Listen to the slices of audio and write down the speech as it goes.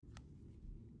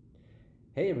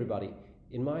Hey everybody!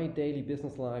 In my daily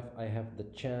business life, I have the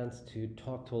chance to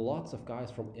talk to lots of guys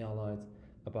from airlines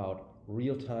about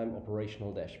real time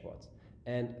operational dashboards.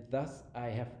 And thus, I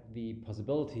have the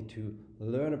possibility to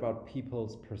learn about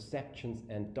people's perceptions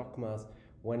and dogmas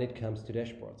when it comes to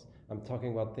dashboards. I'm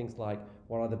talking about things like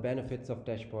what are the benefits of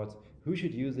dashboards, who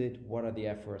should use it, what are the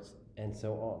efforts, and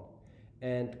so on.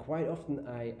 And quite often,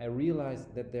 I realize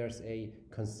that there's a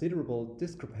considerable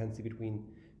discrepancy between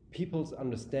people's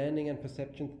understanding and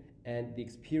perception and the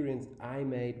experience I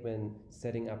made when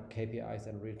setting up KPIs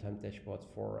and real time dashboards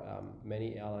for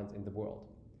many airlines in the world.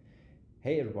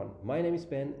 Hey everyone, my name is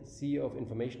Ben, CEO of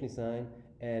Information Design,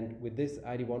 and with this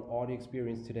ID1 audio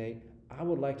experience today, I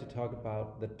would like to talk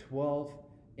about the 12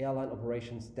 airline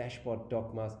operations dashboard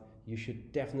dogmas you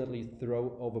should definitely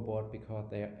throw overboard because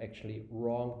they are actually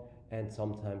wrong and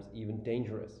sometimes even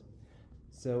dangerous.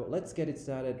 So let's get it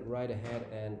started right ahead,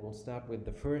 and we'll start with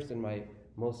the first and my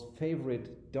most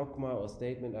favorite dogma or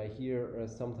statement I hear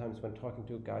sometimes when talking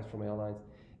to guys from airlines.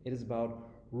 It is about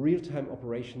real-time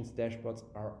operations dashboards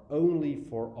are only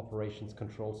for operations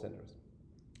control centers.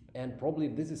 And probably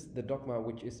this is the dogma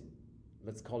which is,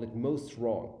 let's call it, most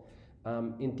wrong.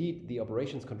 Indeed, the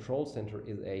operations control center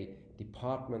is a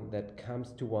department that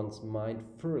comes to one's mind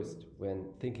first when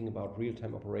thinking about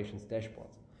real-time operations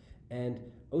dashboards. And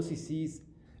OCCs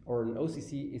or an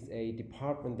OCC is a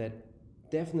department that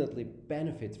definitely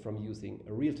benefits from using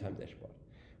a real-time dashboard.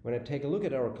 When I take a look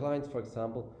at our clients, for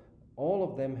example, all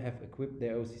of them have equipped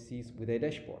their OCCs with a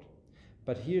dashboard.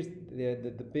 But here's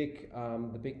the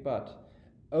big but.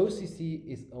 OCC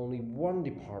is only one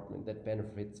department that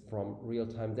benefits from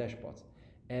real-time dashboards.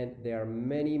 And there are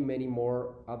many, many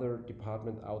more other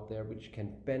departments out there which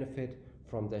can benefit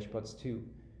from dashboards too.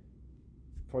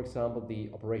 For example, the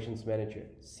operations manager,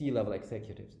 C-level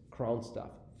executives, ground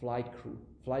staff, flight crew,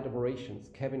 flight operations,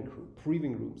 cabin crew,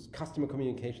 briefing rooms, customer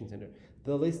communication center.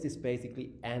 The list is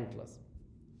basically endless.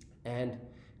 And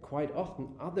quite often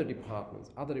other departments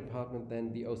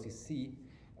than the OCC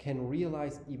can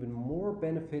realize even more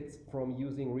benefits from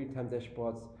using real-time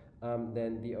dashboards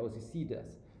than the OCC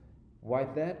does. Why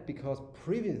that? Because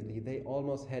previously they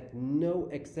almost had no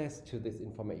access to this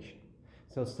information.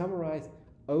 So summarize,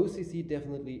 OCC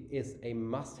definitely is a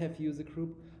must-have user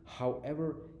group.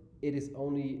 However, it is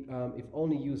only if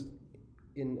only used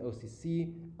in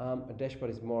OCC, a dashboard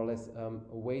is more or less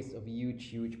a waste of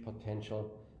huge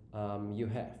potential you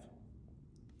have.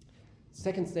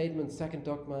 Second statement, second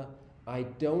dogma, I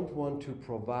don't want to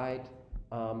provide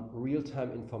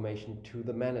real-time information to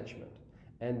the management.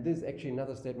 And this is actually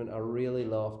another statement I really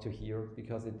love to hear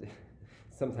because it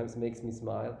sometimes makes me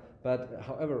smile. But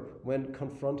however, when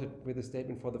confronted with the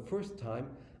statement for the first time,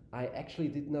 I actually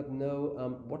did not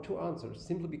know what to answer,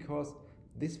 simply because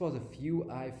this was a view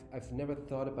I've never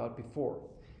thought about before.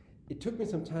 It took me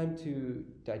some time to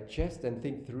digest and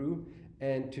think through,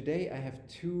 and today I have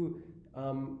two,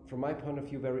 from my point of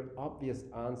view, very obvious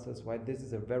answers why this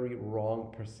is a very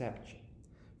wrong perception.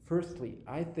 Firstly,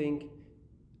 I think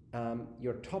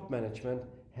your top management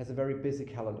has a very busy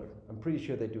calendar. I'm pretty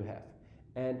sure they do have.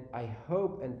 And I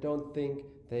hope and don't think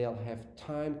they'll have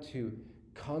time to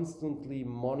constantly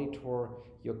monitor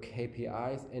your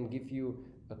KPIs and give you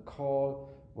a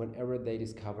call whenever they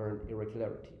discover an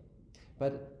irregularity.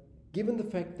 But given the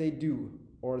fact they do,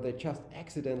 or they just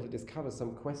accidentally discover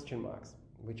some question marks,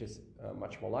 which is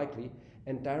much more likely,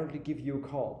 and directly give you a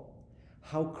call,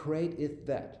 how great is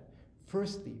that?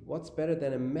 Firstly, what's better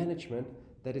than a management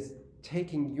that is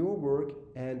taking your work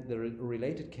and the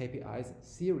related KPIs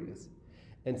serious?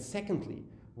 And secondly,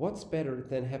 what's better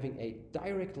than having a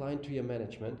direct line to your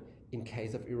management in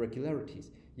case of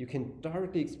irregularities? You can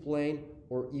directly explain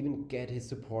or even get his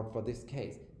support for this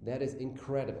case. That is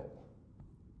incredible.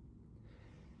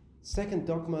 Second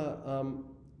dogma,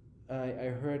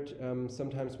 I heard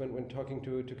sometimes when talking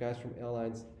to guys from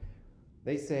airlines,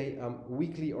 they say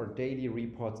weekly or daily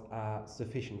reports are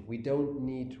sufficient. We don't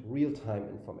need real-time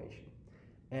information.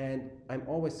 And I'm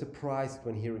always surprised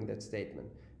when hearing that statement.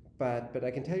 But I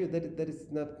can tell you that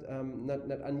is not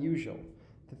unusual.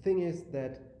 The thing is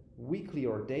that weekly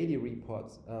or daily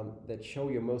reports that show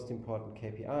your most important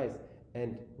KPIs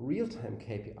and real-time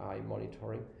KPI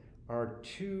monitoring are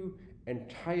two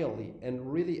entirely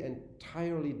and really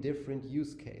entirely different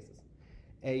use cases.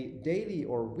 A daily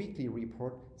or weekly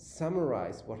report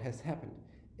summarizes what has happened.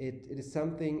 It is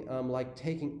something like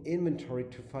taking inventory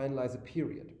to finalize a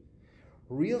period.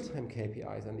 Real-time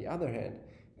KPIs, on the other hand,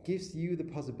 gives you the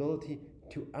possibility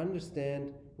to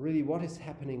understand really what is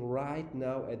happening right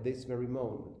now at this very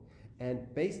moment.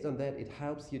 And based on that, it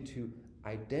helps you to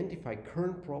identify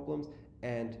current problems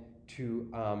and to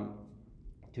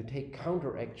to take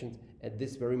counter actions at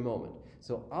this very moment.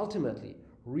 So ultimately,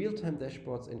 real-time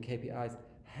dashboards and KPIs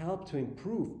help to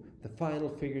improve the final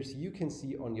figures you can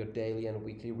see on your daily and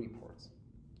weekly reports.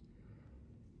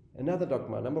 Another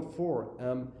dogma, number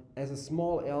 4, as a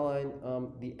small airline,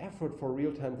 the effort for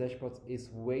real-time dashboards is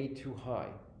way too high.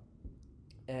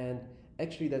 And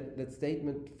actually that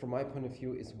statement, from my point of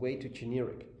view, is way too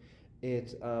generic.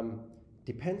 It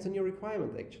depends on your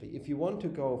requirement, actually. If you want to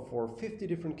go for 50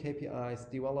 different KPIs,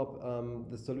 develop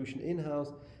the solution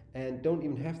in-house, and don't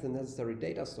even have the necessary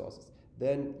data sources,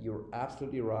 then you're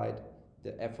absolutely right,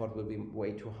 the effort will be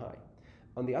way too high.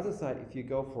 On the other side, if you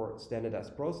go for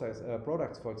standardized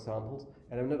products, for example,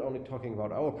 and I'm not only talking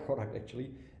about our product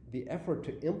actually, the effort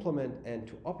to implement and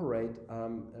to operate a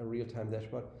real-time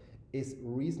dashboard is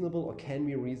reasonable, or can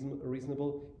be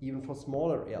reasonable even for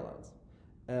smaller airlines.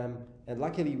 And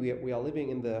luckily we are living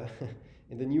in the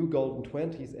in the new golden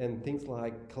 20s, and things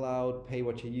like cloud, pay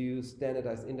what you use,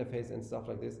 standardized interface and stuff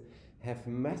like this have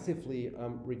massively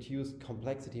reduced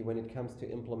complexity when it comes to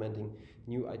implementing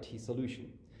new IT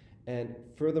solution. And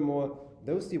furthermore,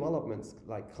 those developments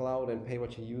like cloud and pay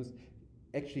what you use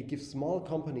actually give small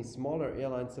companies, smaller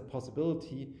airlines, the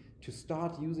possibility to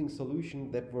start using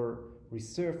solutions that were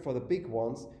reserved for the big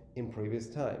ones in previous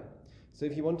time. So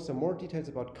if you want some more details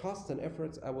about costs and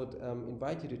efforts, I would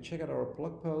invite you to check out our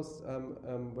blog posts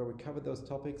where we cover those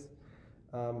topics.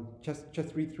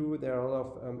 Just read through, there are a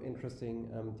lot of interesting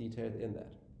details in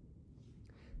that.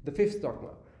 The 5th dogma,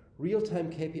 real-time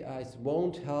KPIs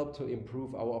won't help to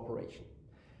improve our operation.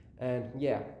 And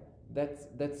yeah, that's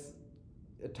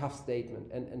a tough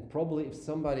statement. And probably if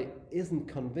somebody isn't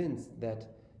convinced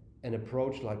that an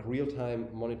approach like real-time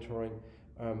monitoring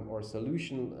or a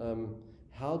solution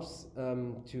helps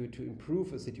to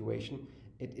improve a situation,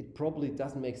 it probably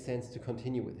doesn't make sense to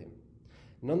continue with him.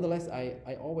 Nonetheless,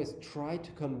 I always try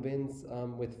to convince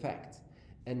with facts.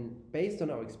 And based on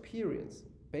our experience,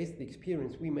 the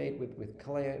experience we made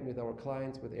with our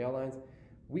clients, with airlines,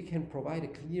 we can provide a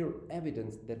clear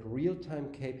evidence that real-time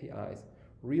KPIs,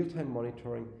 real-time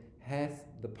monitoring has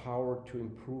the power to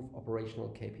improve operational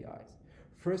KPIs.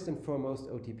 First and foremost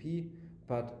OTP,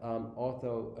 but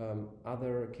also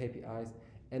other KPIs,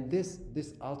 and this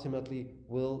ultimately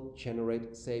will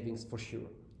generate savings for sure.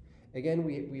 Again,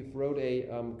 we've wrote a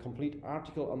complete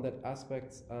article on that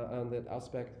aspect,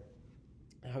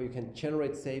 how you can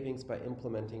generate savings by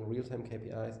implementing real-time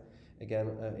KPIs. Again,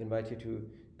 invite you to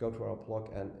go to our blog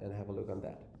and have a look on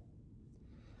that.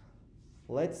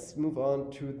 Let's move on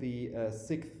to the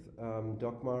 6th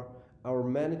dogma. Our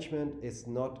management is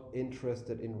not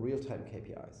interested in real-time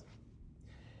KPIs.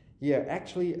 Yeah,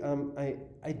 actually,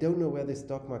 I don't know where this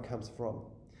dogma comes from.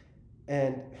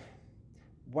 And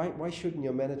why shouldn't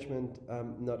your management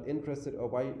not interested, or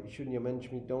why shouldn't your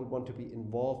management don't want to be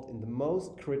involved in the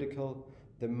most critical,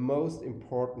 the most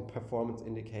important performance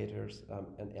indicators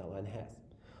an airline has?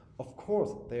 Of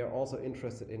course, they are also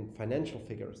interested in financial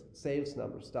figures, sales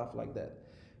numbers, stuff like that.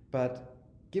 But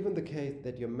given the case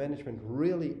that your management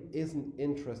really isn't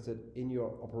interested in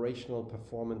your operational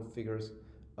performance figures,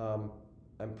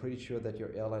 I'm pretty sure that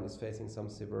your airline is facing some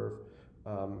severe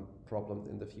problems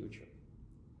in the future.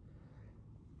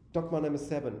 Dogma number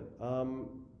 7,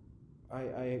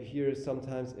 I hear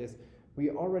sometimes is, we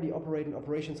already operate an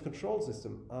operations control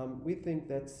system. We think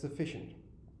that's sufficient.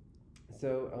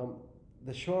 So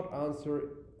the short answer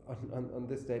on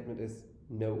this statement is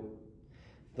no.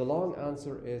 The long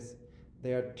answer is,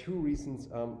 there are 2 reasons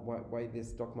why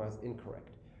this dogma is incorrect.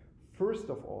 First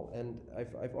of all, and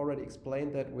I've already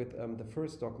explained that with the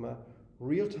first dogma,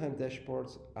 real-time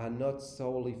dashboards are not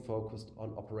solely focused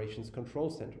on operations control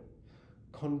center.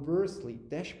 Conversely,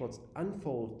 dashboards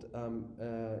unfold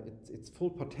its full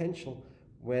potential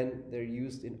when they're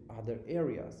used in other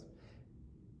areas.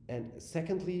 And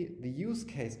secondly, the use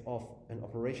case of an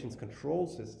operations control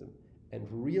system and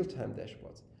real-time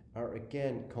dashboards are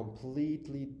again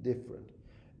completely different.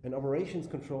 An operations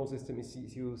control system is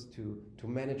used to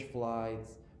manage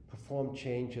flights, perform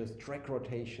changes, track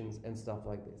rotations, and stuff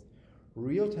like this.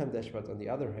 Real-time dashboards, on the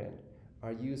other hand,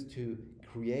 are used to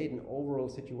create an overall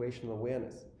situational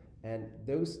awareness. And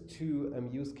those 2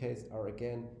 use cases are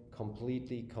again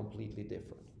completely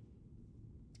different.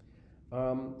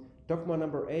 Dogma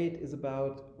number 8 is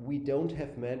about, we don't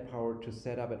have manpower to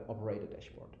set up and operate a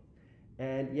dashboard.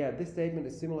 And yeah, this statement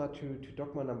is similar to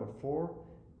dogma number 4.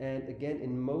 And again,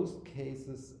 in most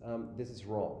cases, this is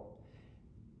wrong.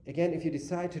 Again, if you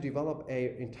decide to develop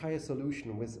an entire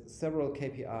solution with several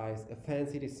KPIs, a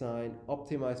fancy design,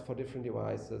 optimized for different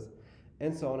devices,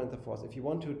 and so on and so forth, if you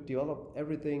want to develop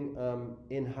everything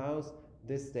in-house,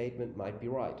 this statement might be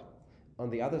right. On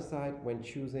the other side, when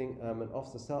choosing an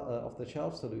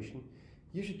off-the-shelf solution,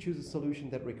 you should choose a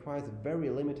solution that requires very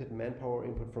limited manpower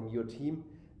input from your team.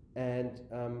 And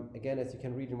again, as you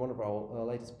can read in one of our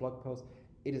latest blog posts,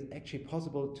 it is actually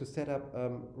possible to set up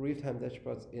real-time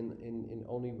dashboards in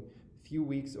only a few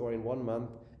weeks or in 1 month,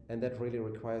 and that really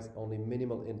requires only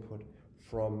minimal input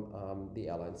from the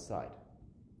airline side.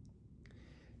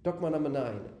 Dogma number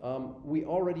 9, we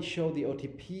already show the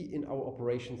OTP in our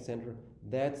operations center.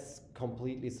 That's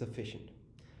completely sufficient.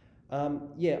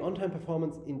 On-time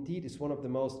performance indeed is one of the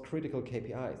most critical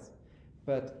KPIs,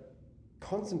 but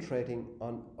concentrating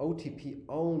on OTP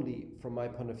only, from my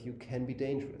point of view, can be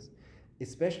dangerous,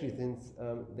 especially since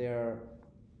the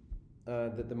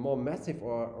more massive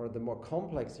or the more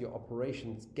complex your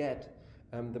operations get,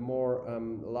 the more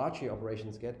large your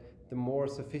operations get, the more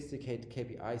sophisticated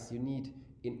KPIs you need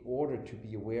in order to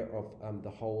be aware of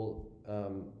the whole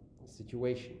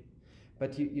situation.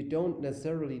 But you don't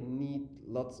necessarily need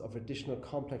lots of additional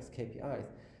complex KPIs.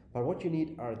 But what you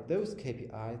need are those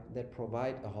KPIs that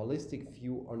provide a holistic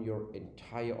view on your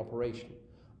entire operation.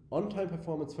 On-time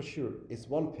performance for sure is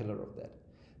one pillar of that,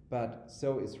 but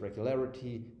so is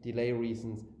regularity, delay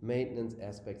reasons, maintenance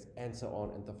aspects, and so on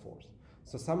and so forth.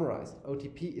 So summarized,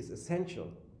 OTP is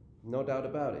essential, no doubt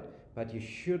about it, but you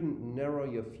shouldn't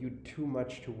narrow your view too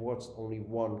much towards only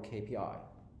one KPI.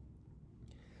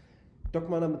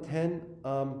 Dogma number 10,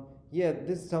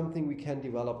 this is something we can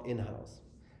develop in-house.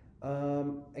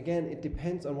 Again, it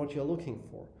depends on what you're looking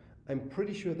for. I'm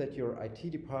pretty sure that your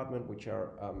IT department, which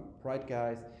are bright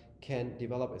guys, can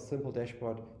develop a simple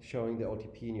dashboard showing the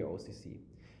OTP in your OCC.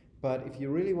 But if you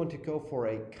really want to go for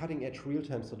a cutting-edge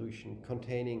real-time solution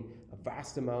containing a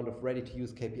vast amount of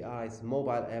ready-to-use KPIs,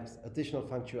 mobile apps, additional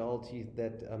functionalities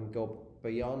that go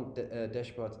beyond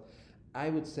dashboards, I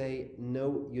would say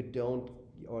no, you don't,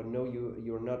 or no,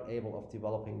 you're not able of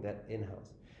developing that in-house.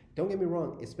 Don't get me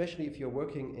wrong, especially if you're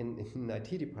working in an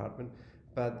IT department,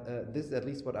 but this is at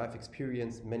least what I've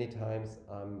experienced many times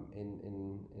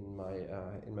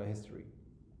in my history.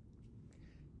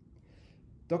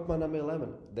 Dogma number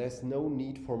 11, there's no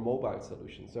need for mobile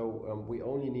solutions. So we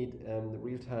only need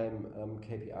real-time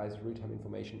KPIs, real-time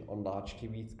information on large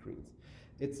TV screens.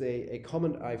 It's a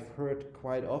comment I've heard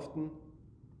quite often,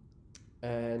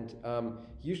 and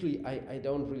usually I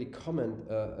don't really comment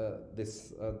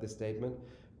this statement,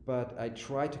 but I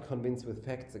try to convince with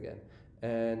facts again.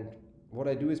 And what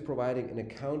I do is providing an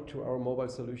account to our mobile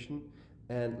solution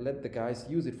and let the guys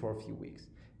use it for a few weeks.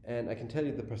 And I can tell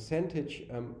you the percentage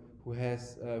who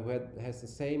has the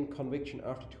same conviction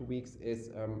after 2 weeks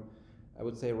is, I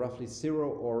would say, roughly 0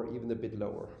 or even a bit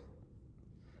lower.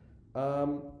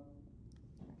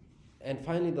 And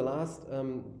finally, the last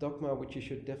dogma, which you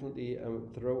should definitely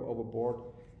throw overboard,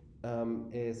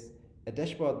 is a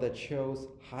dashboard that shows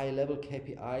high-level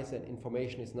KPIs and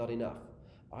information is not enough.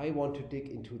 I want to dig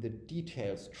into the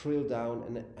details, drill down,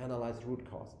 and analyze root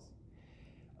causes.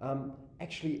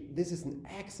 Actually, this is an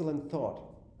excellent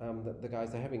thought that the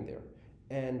guys are having there.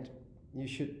 And you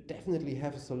should definitely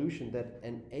have a solution that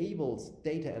enables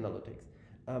data analytics,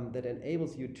 that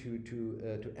enables you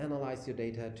to analyze your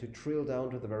data, to drill down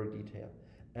to the very detail.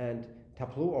 And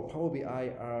Tableau or Power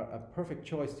BI are a perfect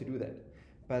choice to do that.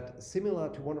 But similar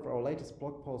to one of our latest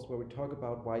blog posts where we talk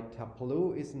about why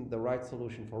Tableau isn't the right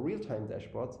solution for real-time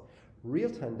dashboards,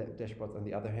 real-time dashboards, on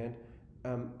the other hand,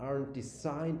 aren't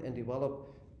designed and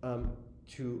developed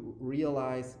to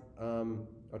realize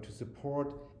or to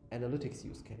support analytics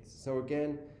use cases. So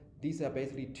again, these are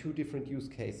basically two different use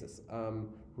cases.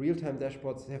 Real-time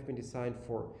dashboards have been designed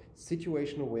for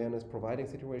situational awareness, providing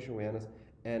situational awareness,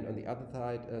 and on the other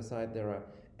side there are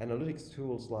analytics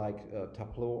tools like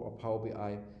Tableau or Power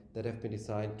BI that have been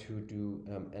designed to do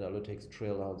analytics,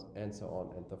 drill downs, and so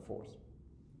on and so forth.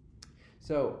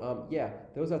 So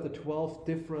those are the 12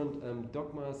 different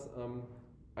dogmas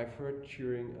I've heard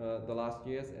during the last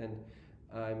years, and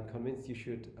I'm convinced you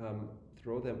should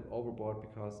throw them overboard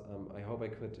because I hope I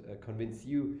could convince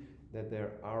you that they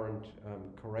aren't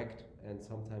correct and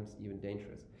sometimes even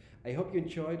dangerous. I hope you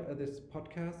enjoyed this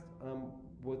podcast.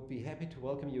 Would be happy to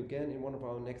welcome you again in one of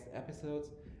our next episodes.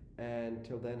 And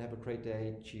till then, have a great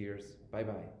day. Cheers.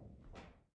 Bye-bye.